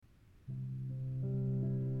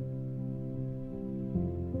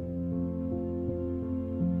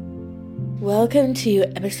Welcome to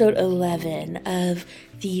episode 11 of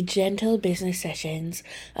the Gentle Business Sessions,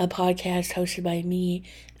 a podcast hosted by me,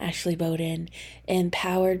 Ashley Bowden, and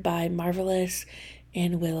powered by Marvelous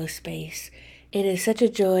and Willow Space. It is such a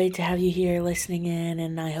joy to have you here listening in,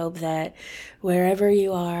 and I hope that wherever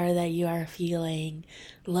you are, that you are feeling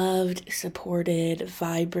loved, supported,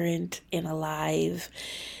 vibrant, and alive.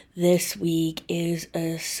 This week is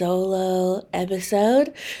a solo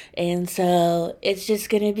episode, and so it's just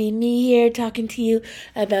going to be me here talking to you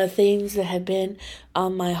about things that have been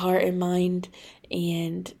on my heart and mind,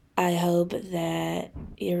 and I hope that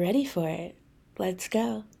you're ready for it. Let's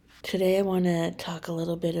go. Today I want to talk a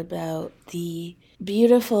little bit about the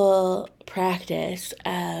beautiful practice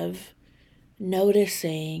of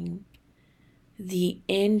noticing the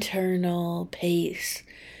internal pace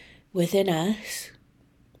within us,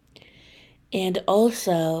 and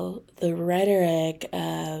also the rhetoric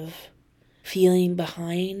of feeling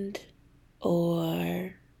behind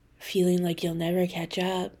or feeling like you'll never catch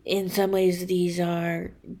up. In some ways, these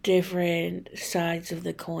are different sides of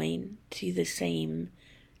the coin to the same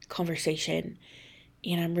conversation.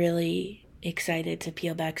 And I'm really excited to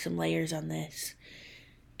peel back some layers on this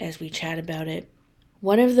as we chat about it.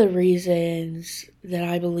 One of the reasons that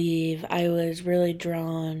I believe I was really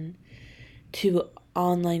drawn to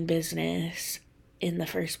online business in the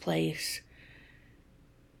first place,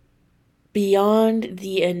 beyond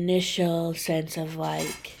the initial sense of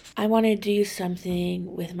like, I want to do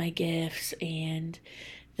something with my gifts, and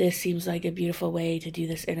this seems like a beautiful way to do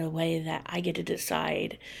this in a way that I get to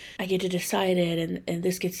decide. I get to decide it, and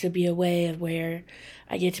this gets to be a way of where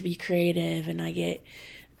I get to be creative, and I get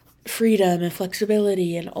freedom and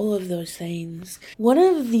flexibility and all of those things. One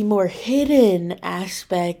of the more hidden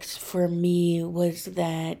aspects for me was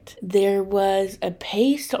that there was a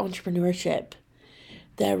pace to entrepreneurship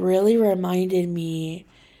that really reminded me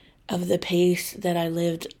of the pace that I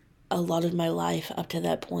lived a lot of my life up to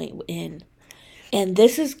that point in. And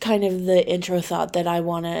this is kind of the intro thought that I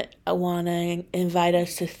want to invite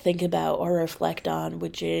us to think about or reflect on,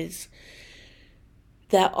 which is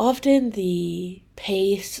that often the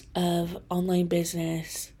pace of online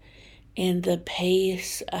business and the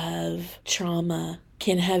pace of trauma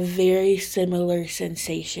can have very similar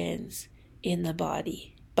sensations in the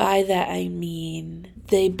body. By that I mean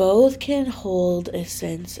they both can hold a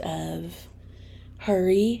sense of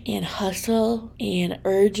hurry and hustle and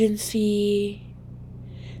urgency.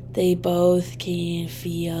 They both can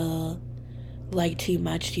feel like too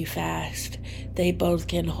much too fast. They both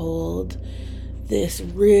can hold this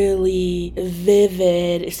really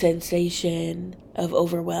vivid sensation of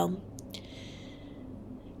overwhelm.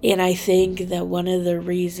 And I think that one of the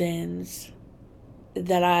reasons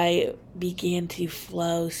that I began to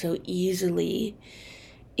flow so easily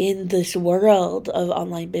in this world of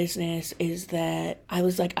online business is that I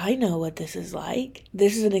was like, I know what this is like.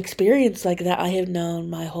 This is an experience like that I have known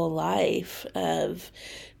my whole life, of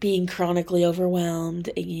being chronically overwhelmed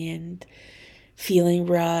and feeling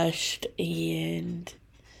rushed and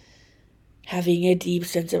having a deep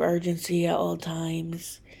sense of urgency at all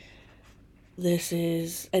times. This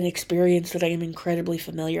is an experience that I am incredibly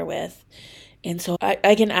familiar with. And so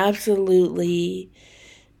I can absolutely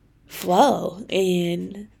flow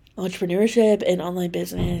in entrepreneurship and online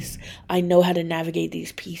business. I know how to navigate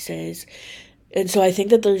these pieces. And so I think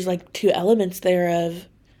that there's like two elements there of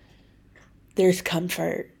there's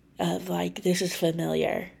comfort of like, this is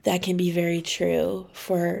familiar. That can be very true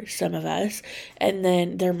for some of us. And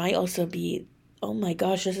then there might also be, oh my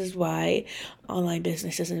gosh, this is why online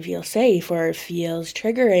business doesn't feel safe, or it feels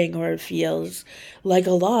triggering, or it feels like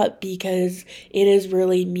a lot, because it is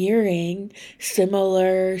really mirroring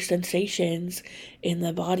similar sensations in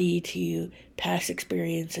the body to past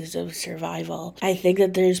experiences of survival. I think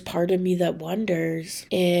that there's part of me that wonders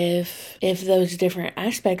if those different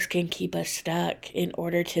aspects can keep us stuck in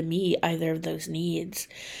order to meet either of those needs,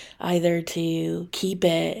 either to keep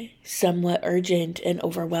it somewhat urgent and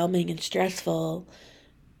overwhelming and stressful,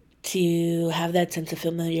 to have that sense of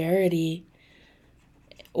familiarity,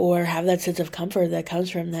 or have that sense of comfort that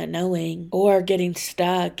comes from that knowing, or getting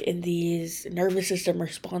stuck in these nervous system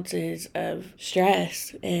responses of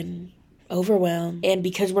stress and overwhelm. And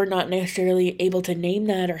because we're not necessarily able to name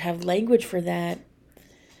that or have language for that,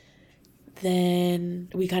 then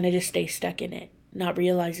we kind of just stay stuck in it, not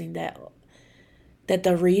realizing that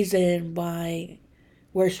the reason why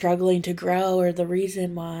we're struggling to grow, or the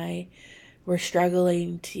reason why we're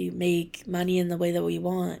struggling to make money in the way that we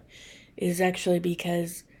want, is actually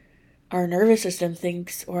because our nervous system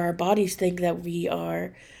thinks, or our bodies think, that we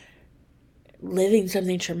are living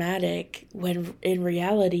something traumatic when in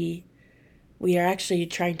reality, we are actually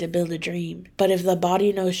trying to build a dream. But if the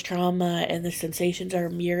body knows trauma and the sensations are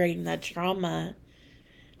mirroring that trauma,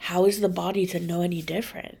 how is the body to know any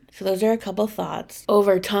different? So those are a couple thoughts.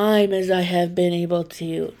 Over time, as I have been able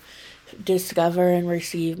to discover and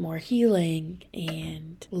receive more healing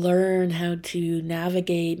and learn how to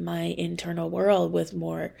navigate my internal world with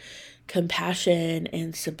more compassion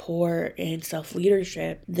and support and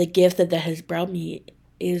self-leadership, the gift that has brought me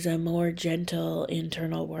is a more gentle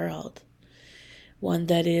internal world. One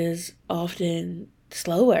that is often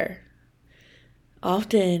slower,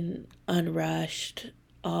 often unrushed,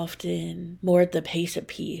 often more at the pace of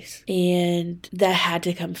peace. And that had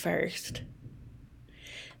to come first.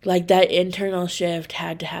 Like that internal shift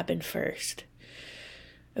had to happen first.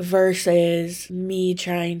 Versus me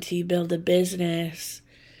trying to build a business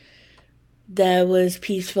that was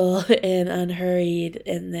peaceful and unhurried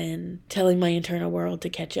and then telling my internal world to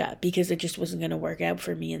catch up because it just wasn't going to work out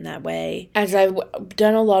for me in that way. As I've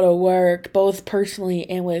done a lot of work, both personally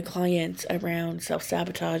and with clients around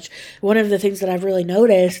self-sabotage, one of the things that I've really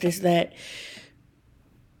noticed is that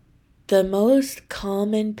the most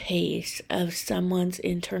common pace of someone's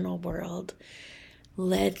internal world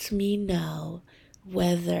lets me know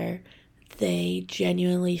whether they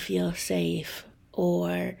genuinely feel safe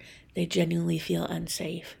or they genuinely feel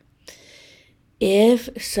unsafe. If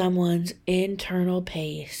someone's internal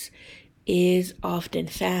pace is often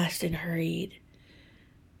fast and hurried,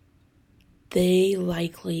 they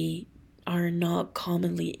likely are not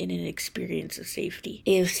commonly in an experience of safety.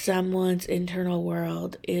 If someone's internal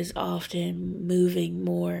world is often moving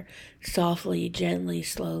more softly, gently,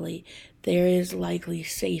 slowly, there is likely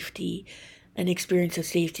safety, an experience of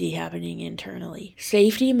safety happening internally.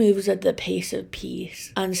 Safety moves at the pace of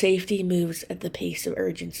peace. Unsafety moves at the pace of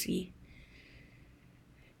urgency.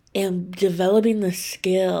 And developing the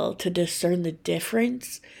skill to discern the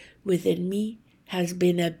difference within me has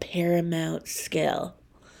been a paramount skill,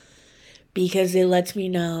 because it lets me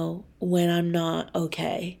know when I'm not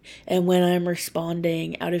okay and when I'm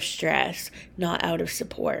responding out of stress, not out of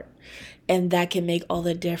support. And that can make all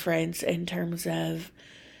the difference in terms of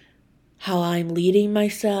how I'm leading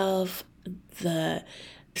myself, the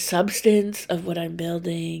substance of what I'm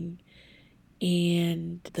building,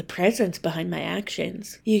 and the presence behind my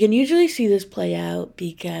actions. You can usually see this play out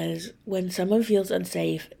because when someone feels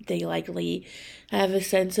unsafe, they likely have a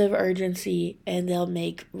sense of urgency and they'll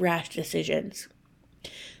make rash decisions.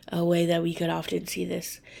 A way that we could often see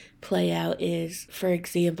this play out is, for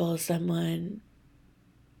example,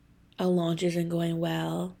 a launch isn't going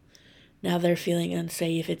well. Now they're feeling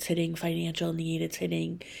unsafe. It's hitting financial need. It's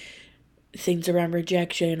hitting things around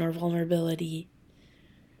rejection or vulnerability.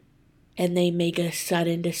 And they make a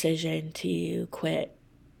sudden decision to quit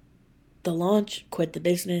the launch, quit the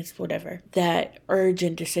business, whatever. That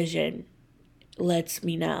urgent decision lets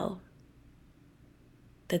me know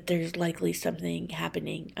that there's likely something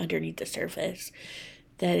happening underneath the surface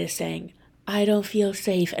that is saying, I don't feel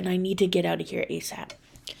safe and I need to get out of here ASAP.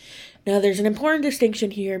 Now, there's an important distinction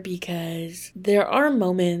here because there are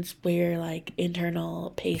moments where like internal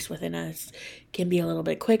pace within us can be a little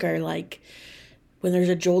bit quicker, like when there's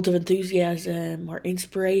a jolt of enthusiasm or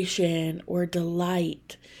inspiration or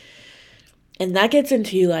delight. And that gets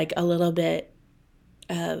into like a little bit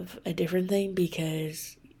of a different thing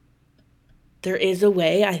because there is a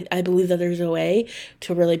way, I believe that there's a way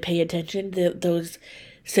to really pay attention. Those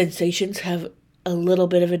sensations have a little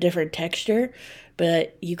bit of a different texture,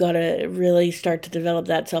 but you got to really start to develop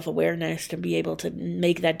that self-awareness to be able to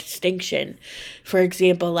make that distinction. For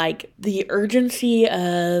example, like the urgency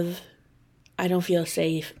of I don't feel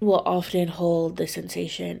safe will often hold the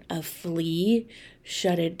sensation of flee,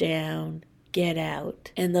 shut it down, get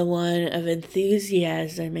out. And the one of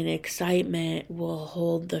enthusiasm and excitement will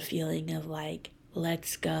hold the feeling of like,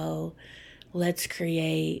 let's go, let's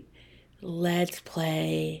create, let's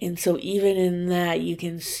play. And so even in that, you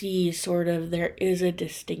can see sort of there is a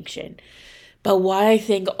distinction. But why I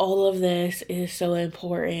think all of this is so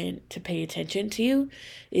important to pay attention to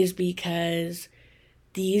is because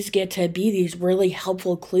these get to be these really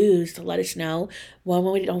helpful clues to let us know, one,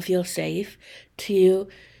 when we don't feel safe, two,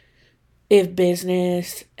 if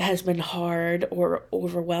business has been hard or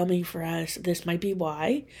overwhelming for us, this might be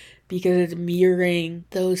why, because it's mirroring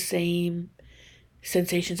those same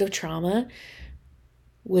sensations of trauma,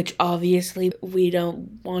 which obviously we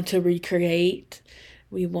don't want to recreate.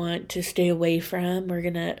 We want to stay away from. We're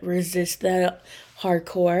going to resist that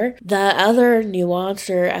hardcore. The other nuance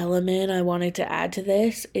or element I wanted to add to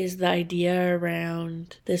this is the idea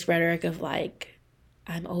around this rhetoric of like,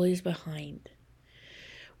 I'm always behind.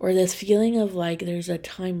 or this feeling of like there's a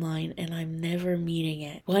timeline and I'm never meeting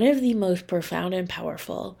it. One of the most profound and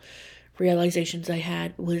powerful realizations I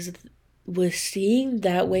had was seeing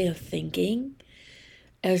that way of thinking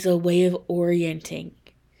as a way of orienting,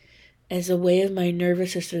 as a way of my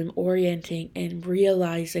nervous system orienting and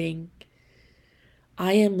realizing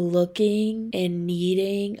I am looking and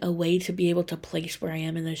needing a way to be able to place where I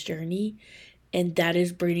am in this journey, and that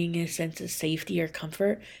is bringing a sense of safety or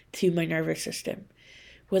comfort to my nervous system.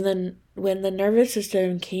 When the nervous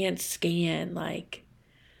system can't scan like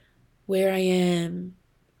where I am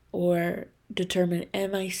or determine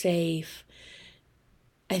am I safe,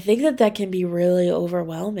 I think that can be really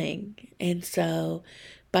overwhelming. And so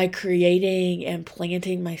by creating and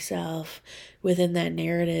planting myself within that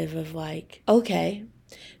narrative of like, okay,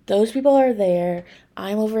 those people are there,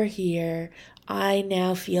 I'm over here, I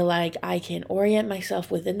now feel like I can orient myself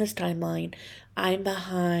within this timeline. I'm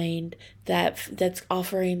behind that's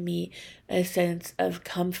offering me a sense of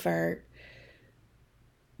comfort.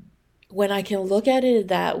 When I can look at it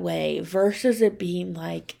that way versus it being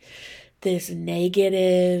like this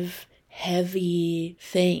negative, heavy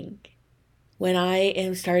thing. When I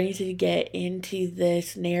am starting to get into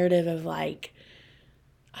this narrative of like,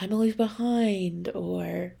 I'm always behind,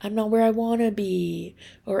 or I'm not where I want to be,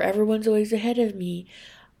 or everyone's always ahead of me,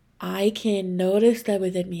 I can notice that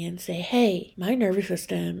within me and say, hey, my nervous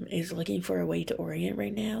system is looking for a way to orient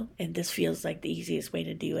right now, and this feels like the easiest way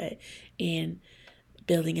to do it in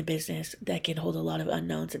building a business that can hold a lot of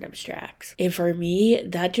unknowns and abstracts. And for me,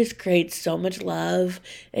 that just creates so much love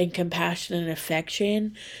and compassion and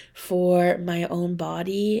affection for my own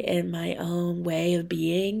body and my own way of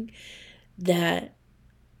being that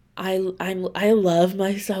I love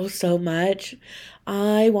myself so much.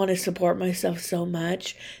 I want to support myself so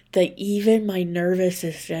much that even my nervous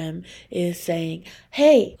system is saying,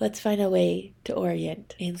 hey, let's find a way to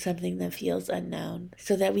orient in something that feels unknown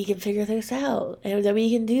so that we can figure this out and that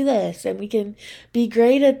we can do this and we can be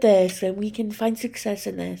great at this and we can find success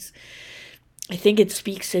in this. I think it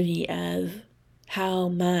speaks to me of how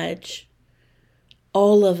much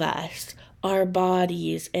all of us, our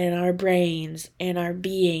bodies and our brains and our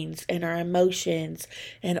beings and our emotions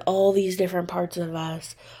and all these different parts of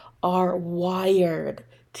us are wired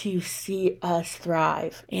to see us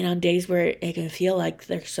thrive. And on days where it can feel like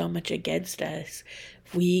there's so much against us,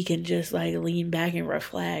 we can just like lean back and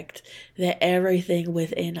reflect that everything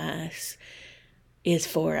within us is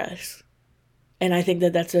for us. And I think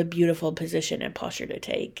that that's a beautiful position and posture to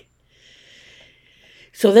take.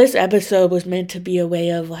 So this episode was meant to be a way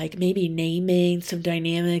of like maybe naming some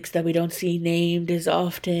dynamics that we don't see named as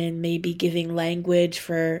often, maybe giving language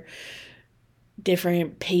for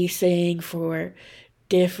different pacing, for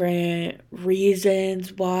different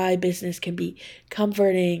reasons why business can be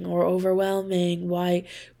comforting or overwhelming, why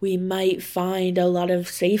we might find a lot of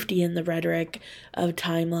safety in the rhetoric of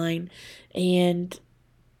timeline. And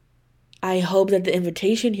I hope that the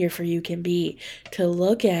invitation here for you can be to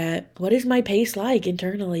look at what is my pace like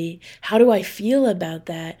internally? How do I feel about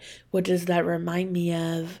that? What does that remind me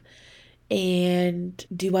of? And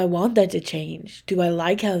do I want that to change? Do I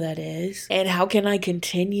like how that is? And how can I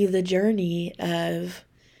continue the journey of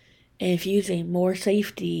infusing more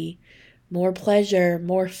safety, more pleasure,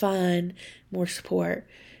 more fun, more support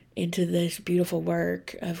into this beautiful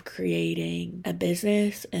work of creating a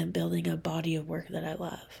business and building a body of work that I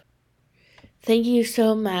love? Thank you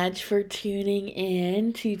so much for tuning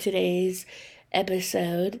in to today's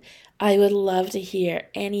episode. I would love to hear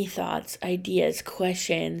any thoughts, ideas,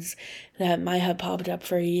 questions that might have popped up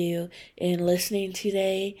for you in listening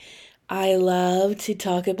today. I love to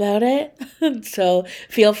talk about it. So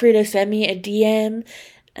feel free to send me a DM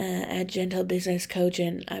at Gentle Business Coach,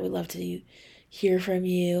 and I would love to hear from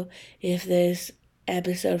you if this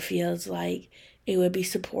episode feels like it would be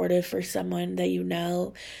supportive for someone that you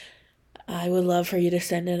know. I would love for you to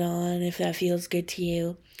send it on if that feels good to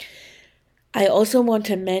you. I also want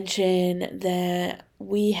to mention that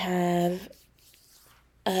we have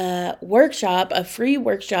a free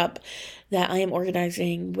workshop that I am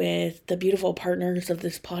organizing with the beautiful partners of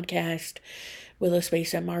this podcast, Willow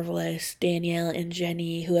Space and Marvelous, Danielle and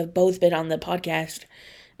Jenny, who have both been on the podcast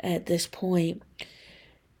at this point.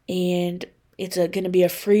 And it's going to be a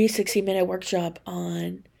free 60-minute workshop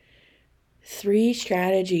on 3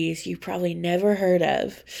 strategies you've probably never heard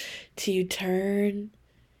of to turn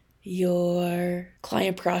your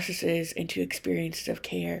client processes into experiences of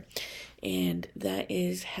care. And that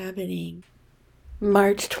is happening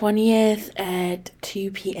March 20th at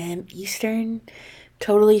 2 p.m. Eastern.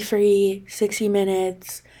 Totally free, 60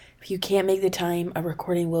 minutes, If you can't make the time, a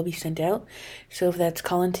recording will be sent out. So if that's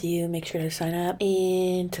calling to you, make sure to sign up.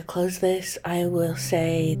 And to close this, I will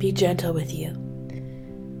say be gentle with you,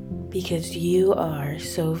 because you are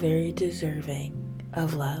so very deserving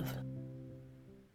of love.